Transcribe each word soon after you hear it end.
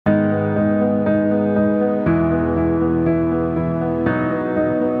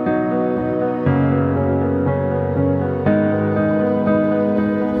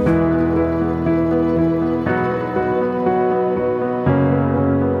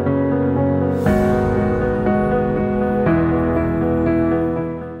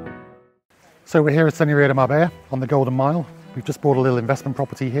So we're here at Señorio De Marbella on the Golden Mile. We've just bought a little investment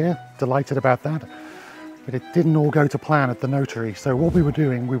property here, delighted about that. But it didn't all go to plan at the notary. So what we were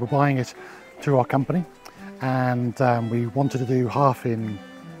doing, we were buying it through our company, and we wanted to do half in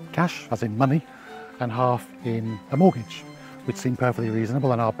cash, as in money, and half in a mortgage, which seemed perfectly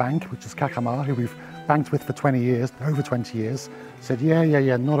reasonable. And our bank, which is Kakamar, who we've banked with for 20 years, over 20 years, said,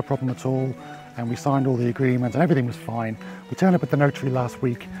 yeah, not a problem at all. And we signed all the agreements and everything was fine. We turned up at the notary last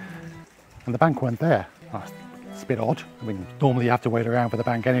week and the bank weren't there. It's a bit odd. I mean, normally you have to wait around for the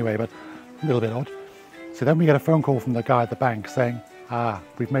bank anyway, but a little bit odd. So then we get a phone call from the guy at the bank saying,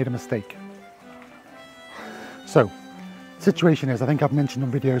 we've made a mistake. So, the situation is, I think I've mentioned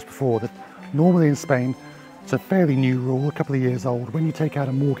on videos before, that normally in Spain, it's a fairly new rule, a couple of years old. When you take out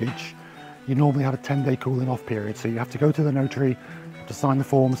a mortgage, you normally have a 10-day cooling off period. So you have to go to the notary to sign the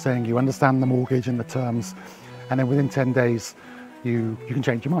form saying you understand the mortgage and the terms, and then within 10 days, you can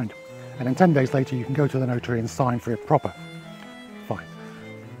change your mind. And then 10 days later, you can go to the notary and sign for it proper. Fine.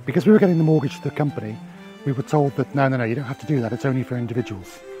 Because we were getting the mortgage to the company, we were told that no, you don't have to do that, it's only for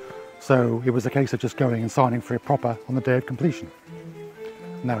individuals. So it was a case of just going and signing for it proper on the day of completion.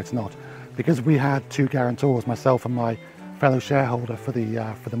 No, it's not. Because we had two guarantors, myself and my fellow shareholder for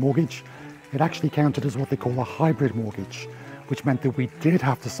the mortgage, it actually counted as what they call a hybrid mortgage, which meant that we did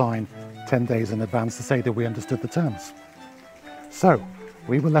have to sign 10 days in advance to say that we understood the terms. So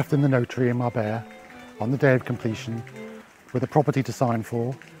we were left in the notary in Marbella on the day of completion with a property to sign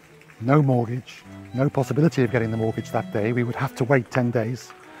for, no mortgage, no possibility of getting the mortgage that day. We would have to wait 10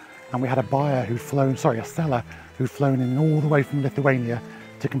 days. And we had a seller who'd flown in all the way from Lithuania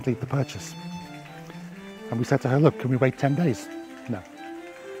to complete the purchase. And we said to her, look, can we wait 10 days? No.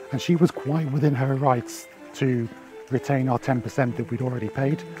 And she was quite within her rights to retain our 10% that we'd already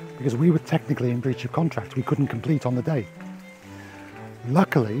paid, because we were technically in breach of contract. We couldn't complete on the day.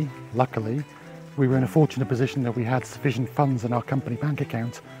 Luckily, we were in a fortunate position that we had sufficient funds in our company bank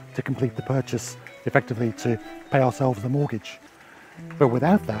account to complete the purchase, effectively to pay ourselves the mortgage. But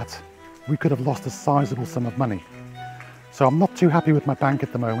without that, we could have lost a sizable sum of money. So I'm not too happy with my bank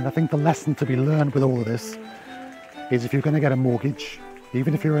at the moment. I think the lesson to be learned with all of this is, if you're going to get a mortgage,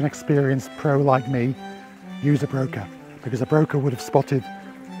 even if you're an experienced pro like me, use a broker, because a broker would have spotted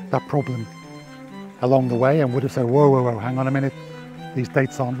that problem along the way and would have said, whoa, hang on a minute, these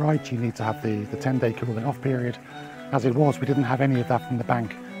dates aren't right, you need to have the 10-day cooling off period. As it was, we didn't have any of that from the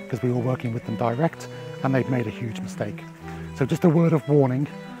bank because we were working with them direct, and they'd made a huge mistake. So just a word of warning,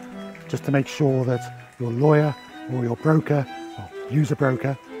 just to make sure that your lawyer or your broker, or use a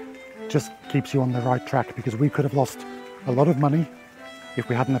broker, just keeps you on the right track, because we could have lost a lot of money if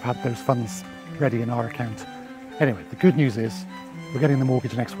we hadn't have had those funds ready in our account. Anyway, the good news is we're getting the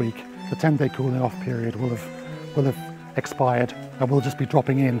mortgage next week. The 10-day cooling off period will have expired, and we'll just be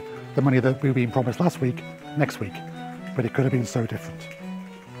dropping in the money that we were being promised last week, next week. But it could have been so different.